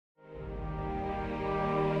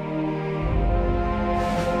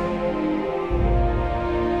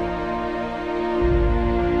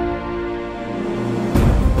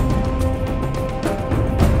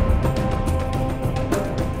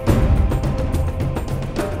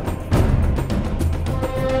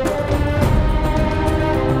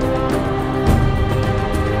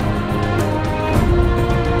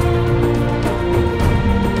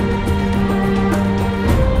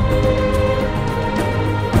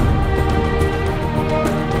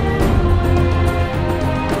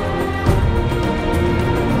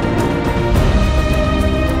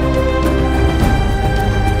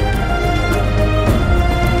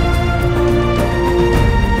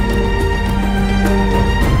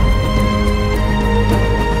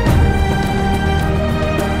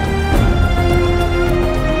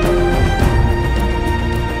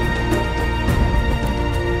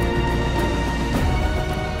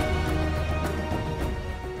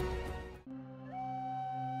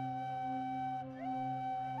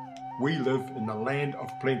We live in the land of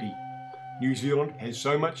plenty. New Zealand has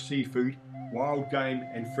so much seafood, wild game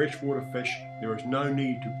and freshwater fish, there is no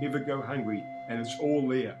need to ever go hungry, and it's all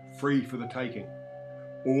there, free for the taking.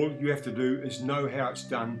 All you have to do is know how it's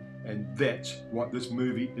done, and that's what this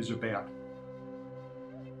movie is about.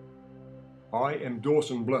 I am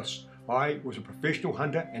Dawson Bliss. I was a professional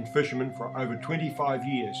hunter and fisherman for over 25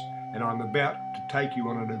 years, and I'm about to take you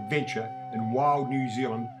on an adventure in wild New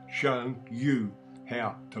Zealand, showing you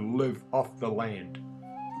how to live off the land.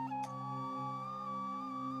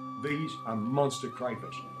 These are monster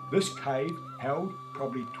crayfish. This cave held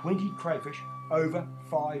probably 20 crayfish over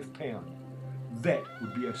 5 pounds. That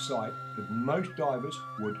would be a sight that most divers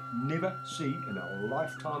would never see in a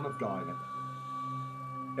lifetime of diving.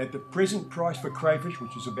 At the present price for crayfish,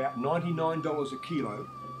 which is about $99 a kilo,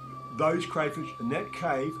 those crayfish in that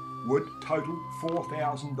cave would total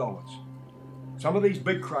 $4,000. Some of these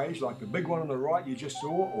big crays, like the big one on the right you just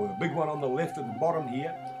saw, or the big one on the left at the bottom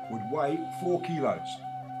here, would weigh 4 kilos.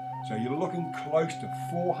 So you're looking close to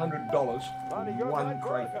 $400 for one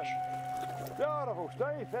crayfish. Beautiful,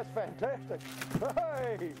 Steve, that's fantastic.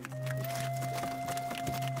 Hey!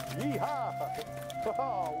 Yeehaw!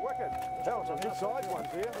 Oh, wicked. That was some good sized ones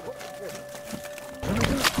there.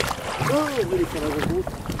 Oh, really fun overboard.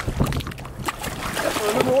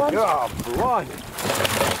 Another one? Oh, blimey.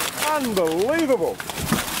 Unbelievable.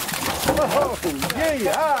 Oh,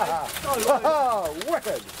 yeehaw! Oh,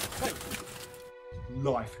 wicked.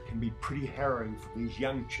 Life can be pretty harrowing for these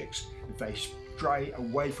young chicks if they stray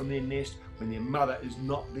away from their nest when their mother is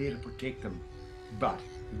not there to protect them. But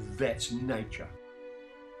that's nature.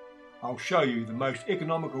 I'll show you the most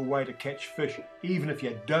economical way to catch fish, even if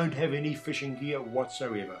you don't have any fishing gear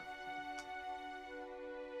whatsoever.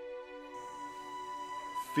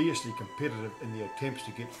 Fiercely competitive in their attempts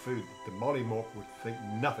to get food, the mollymawk would think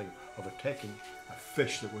nothing of attacking a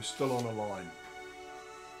fish that was still on a line.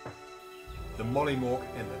 The mollymawk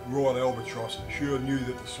and the royal albatross sure knew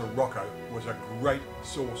that the sirocco was a great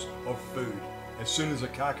source of food. As soon as the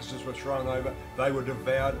carcasses were thrown over, they were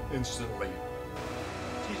devoured instantly.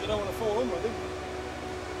 Geez, I don't want to fall in with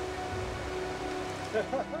him.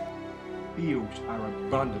 Eels are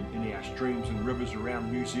abundant in our streams and rivers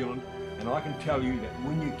around New Zealand, and I can tell you that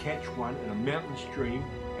when you catch one in a mountain stream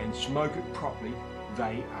and smoke it properly,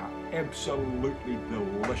 they are absolutely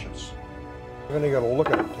delicious. I've only got to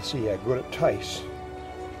look at it to see how good it tastes.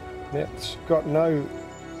 It's got no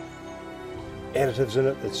additives in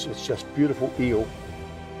it, it's just beautiful eel.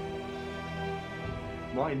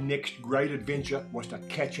 My next great adventure was to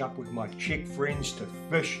catch up with my Czech friends to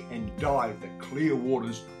fish and dive the clear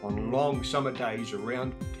waters on long summer days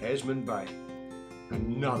around Tasman Bay.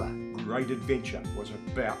 Another great adventure was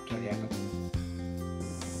about to happen.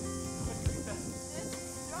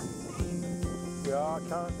 Yeah, I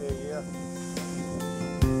can't there, yeah.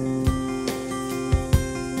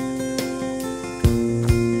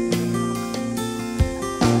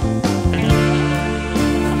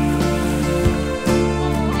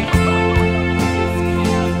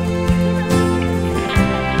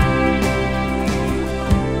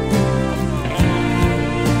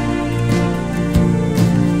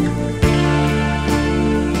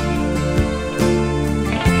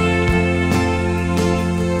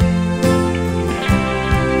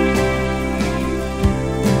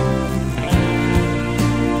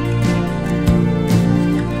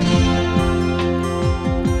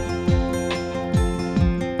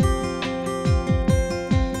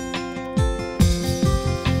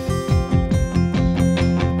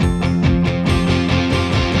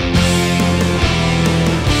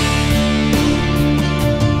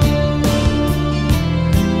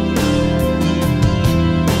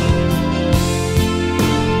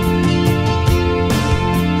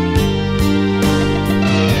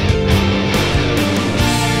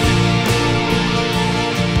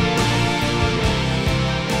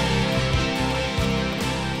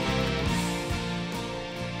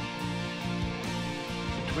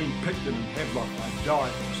 Between Picton and Havelock, I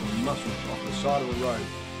dived for some mussels off the side of the road.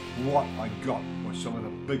 What I got was some of the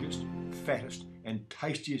biggest, fattest and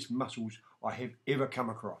tastiest mussels I have ever come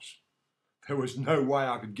across. There was no way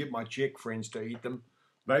I could get my Czech friends to eat them.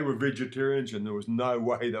 They were vegetarians and there was no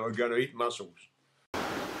way they were going to eat mussels.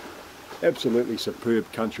 Absolutely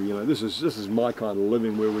superb country, you know. This is my kind of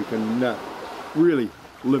living where we can really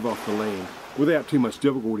live off the land without too much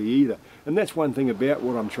difficulty either. And that's one thing about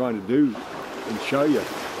what I'm trying to do and show you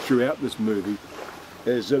throughout this movie,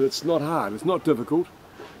 is that it's not hard, it's not difficult,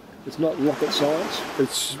 it's not rocket science.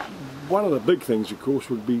 It's one of the big things, of course,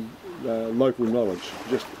 would be local knowledge,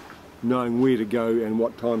 just knowing where to go and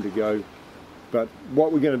what time to go. But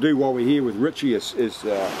what we're going to do while we're here with Richie is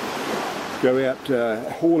go out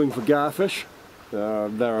hauling for garfish.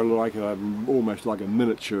 They're like almost like a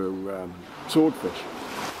miniature swordfish.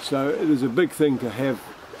 So it is a big thing to have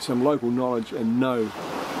some local knowledge and know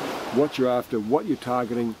what you're after, what you're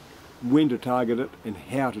targeting, when to target it and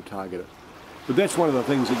how to target it. But that's one of the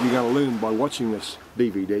things that you're going to learn by watching this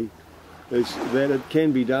DVD, is that it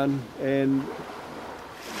can be done, and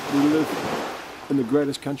we live in the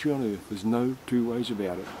greatest country on earth. There's no two ways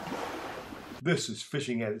about it. This is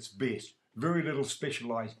fishing at its best. Very little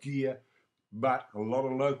specialised gear, but a lot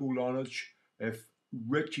of local knowledge. If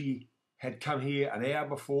Richie had come here an hour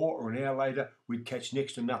before or an hour later, we'd catch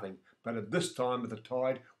next to nothing. But at this time of the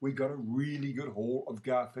tide, we got a really good haul of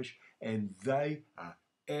garfish, and they are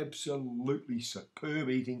absolutely superb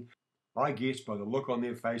eating. I guess by the look on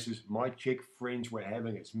their faces, my Czech friends were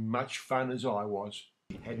having as much fun as I was.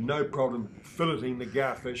 Had no problem filleting the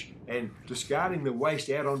garfish and discarding the waste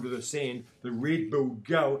out onto the sand. The red-billed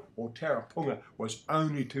gull or tarapunga was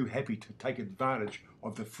only too happy to take advantage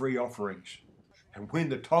of the free offerings. And when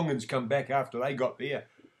the Tongans come back after they got their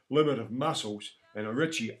limit of mussels and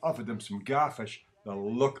Richie offered them some garfish, the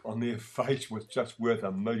look on their face was just worth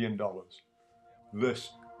 $1 million. This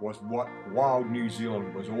was what Wild New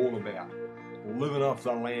Zealand was all about. Living off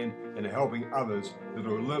the land and helping others that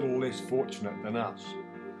are a little less fortunate than us.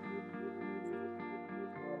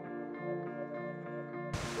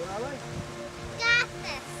 What are they?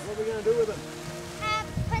 Garfish. What are we going to do with them?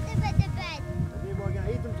 Put them in the bed. Is anybody going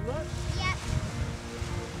to eat them tonight? Yep.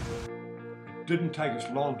 Didn't take us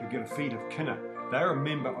long to get a feed of kinna. They're a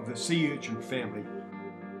member of the sea urchin family.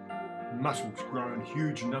 Mussels grow in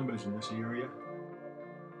huge numbers in this area.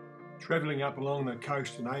 Travelling up along the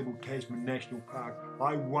coast in Abel Tasman National Park,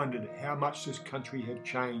 I wondered how much this country had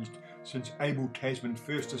changed since Abel Tasman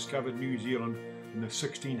first discovered New Zealand in the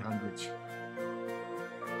 1600s.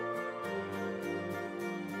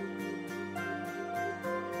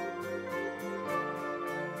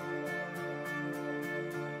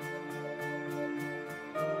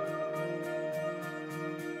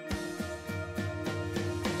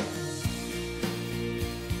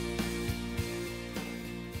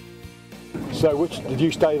 So did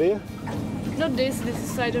you stay there? Not this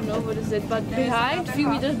is, I don't know what is it, but behind, a few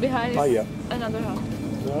meters behind is another house.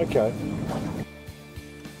 Okay.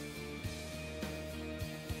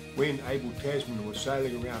 When Abel Tasman was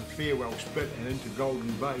sailing around Farewell Spit and into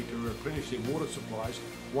Golden Bay to replenish their water supplies,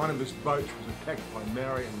 one of his boats was attacked by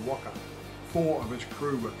Maori and Waka. 4 of his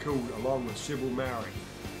crew were killed along with several Maori.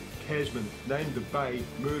 Tasman named the bay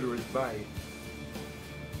Murderer's Bay.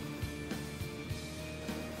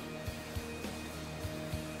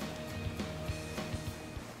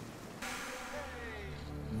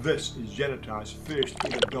 This is Janita's first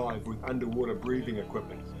ever dive with underwater breathing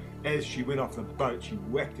equipment. As she went off the boat, she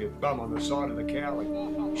whacked her bum on the side of the cowley.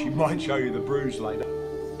 She might show you the bruise later.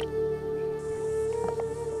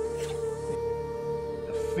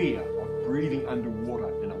 The fear of breathing underwater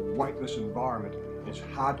in a weightless environment is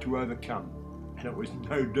hard to overcome, and it was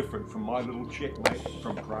no different from my little Czech mate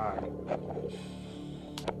from Prague.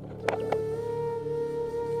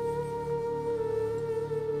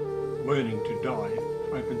 Learning to dive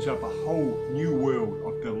opens up a whole new world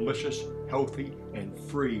of delicious, healthy and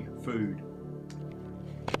free food.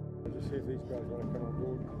 Just see if these guys want to come on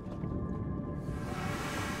board.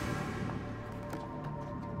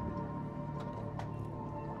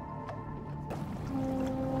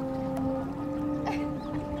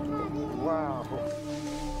 Wow.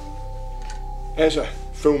 As a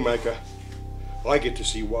filmmaker, I get to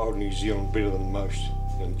see Wild New Zealand better than most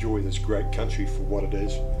and enjoy this great country for what it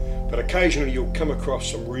is. But occasionally you'll come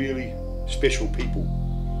across some really special people.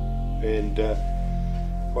 And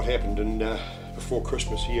what happened before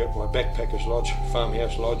Christmas here at my backpackers lodge,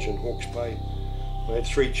 farmhouse lodge in Hawke's Bay, I had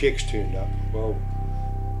 3 Czechs turned up. Well,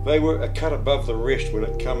 they were a cut above the rest when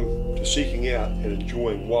it come to seeking out and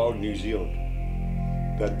enjoying Wild New Zealand.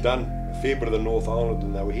 They'd done a fair bit of the North Island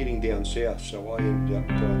and they were heading down south, so I ended up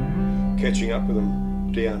catching up with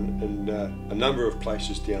them down in a number of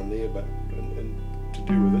places down there, but to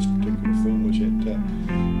do with this particular film was at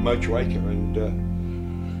Motueka,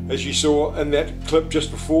 and as you saw in that clip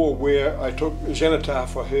just before where I took Janita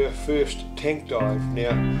for her first tank dive.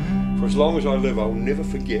 Now, for as long as I live, I'll never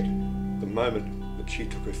forget the moment that she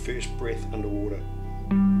took her first breath underwater.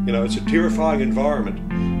 You know, it's a terrifying environment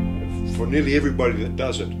for nearly everybody that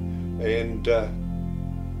does it, and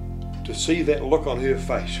to see that look on her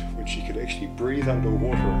face when she could actually breathe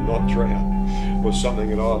underwater and not drown was something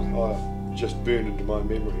that I just burned into my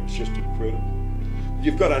memory. It's just incredible.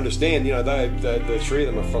 You've got to understand, you know, the 3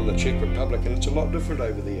 of them are from the Czech Republic, and it's a lot different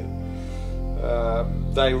over there.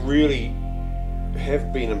 They really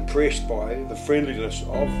have been impressed by the friendliness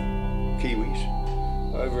of Kiwis.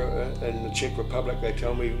 Over in the Czech Republic, they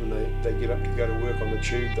tell me when they get up to go to work on the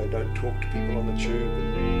tube, they don't talk to people on the tube,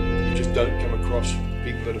 and you just don't come across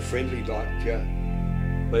people that are friendly like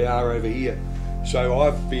they are over here. So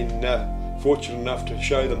I've been fortunate enough to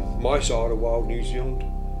show them my side of Wild New Zealand,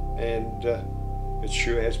 and it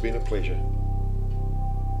sure has been a pleasure.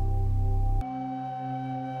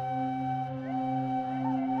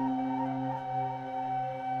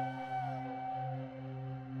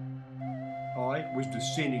 I was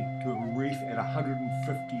descending to a reef at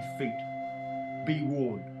 150 feet. Be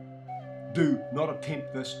warned, do not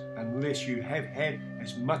attempt this unless you have had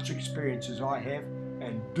as much experience as I have,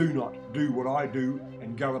 and do not do what I do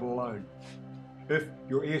and go it alone. If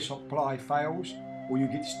your air supply fails, or you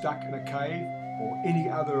get stuck in a cave, or any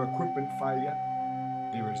other equipment failure,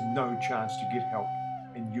 there is no chance to get help,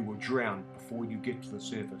 and you will drown before you get to the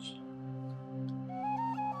surface.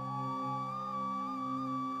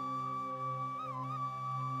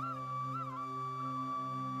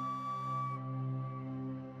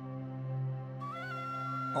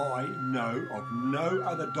 I know of no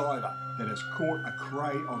other diver that has caught a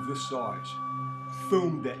cray of this size,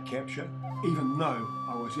 filmed that capture, even though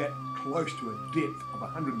I was at close to a depth of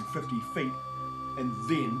 150 feet, and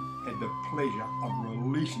then had the pleasure of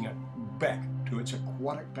releasing it back to its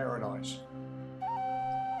aquatic paradise.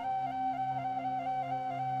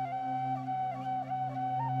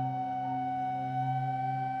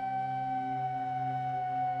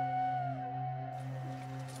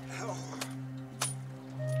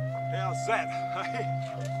 How's that?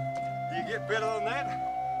 Do you get better than that?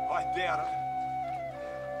 I doubt it.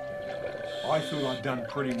 I thought I'd done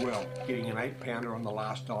pretty well getting an 8-pounder on the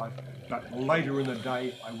last dive, but later in the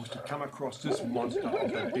day I was to come across this monster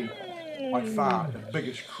of the deep, by far the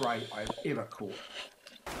biggest cray I've ever caught.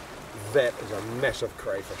 That is a massive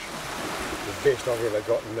crayfish. The best I've ever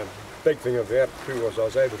gotten. The big thing about it too was I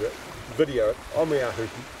was able to video it on my hook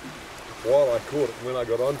while I caught it when I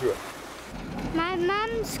got onto it. My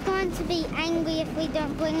mum's going to be angry if we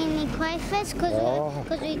don't bring any crayfish because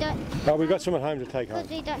we don't. Oh, we got some at home to take home.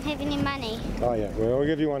 Because we don't have any money. Oh yeah, well, we'll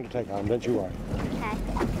give you one to take home, don't you worry. Okay.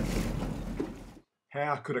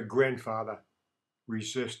 How could a grandfather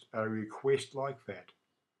resist a request like that?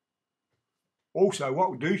 Also,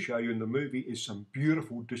 what we do show you in the movie is some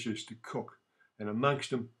beautiful dishes to cook, and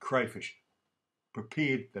amongst them crayfish,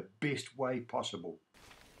 prepared the best way possible.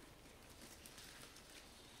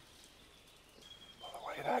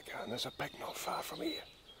 There's a pig not far from here.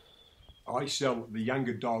 I sell the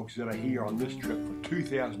younger dogs that are here on this trip for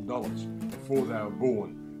 $2,000 before they are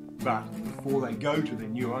born, but before they go to their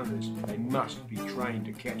new owners, they must be trained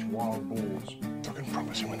to catch wild boars. I can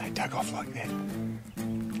promise you when they dug off like that,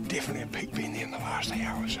 definitely a pig been there in the last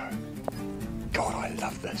hour or so. God, I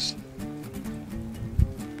love this.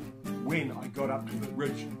 When I got up to the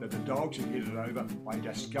ridge that the dogs had headed over, I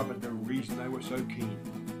discovered the reason they were so keen.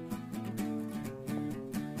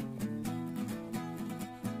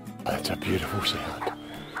 That's a beautiful sound.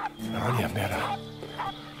 They're only about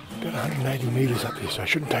 180 metres up there, so it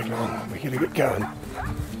shouldn't take long. We're going to get going.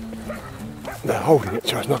 They're holding it,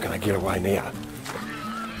 so it's not going to get away now.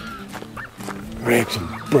 Rags and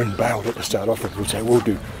Bryn bailed it to start off with, which they will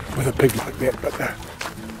do with a pig like that, but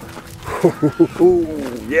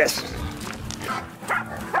yes!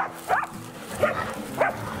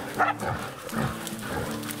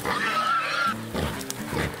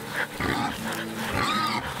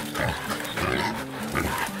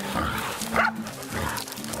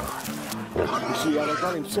 See how they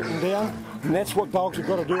got him sitting down, and that's what dogs have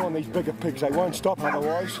got to do on these bigger pigs. They won't stop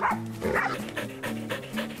otherwise.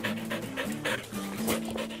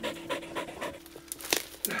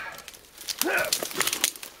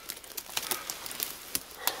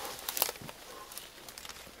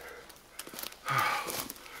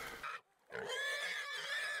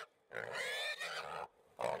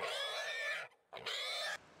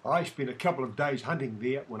 I spent a couple of days hunting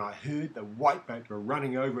there when I heard the whitebait were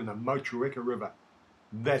running over in the Motueka River.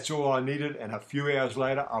 That's all I needed, and a few hours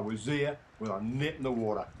later I was there with a net in the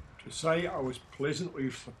water. To say I was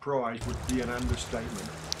pleasantly surprised would be an understatement.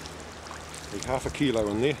 There's half a kilo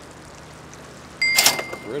in there.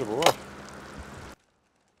 Incredible, right?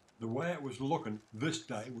 The way it was looking, this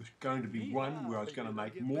day was going to be one where I was going to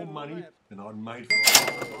make more money than I'd made for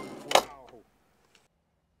a while.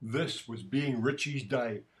 This was being Richie's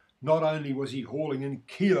day. Not only was he hauling in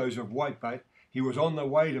kilos of whitebait, he was on the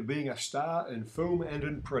way to being a star in film and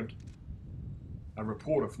in print. A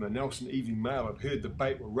reporter from the Nelson Evening Mail had heard the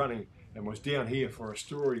bait were running and was down here for a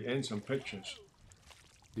story and some pictures.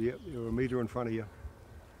 Yep, you're a metre in front of you.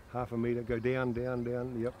 half a metre, go down, down,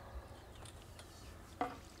 down, yep.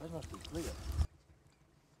 They must be clear.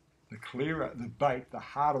 The clearer the bait, the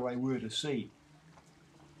harder they were to see.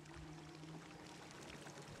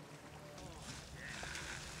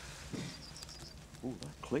 Oh,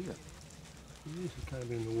 they're clear. Yes, it can't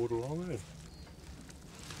be in the water long, eh?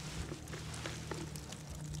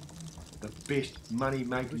 The best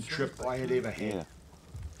money-making trip I had ever had. Yeah.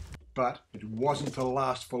 But it wasn't to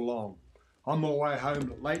last for long. On my way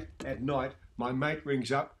home late at night, my mate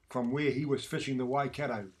rings up from where he was fishing the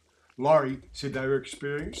Waikato. Laurie said they were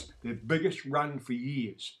experiencing their biggest run for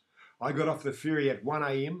years. I got off the ferry at 1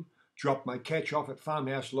 a.m, dropped my catch off at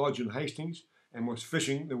Farmhouse Lodge in Hastings, and was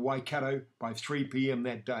fishing the Waikato by 3 p.m.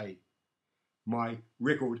 that day. My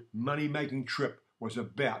record money-making trip was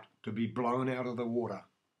about to be blown out of the water.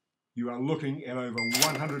 You are looking at over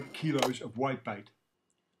 100 kilos of whitebait.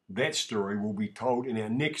 That story will be told in our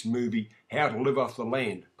next movie, How to Live Off the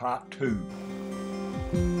Land, Part 2.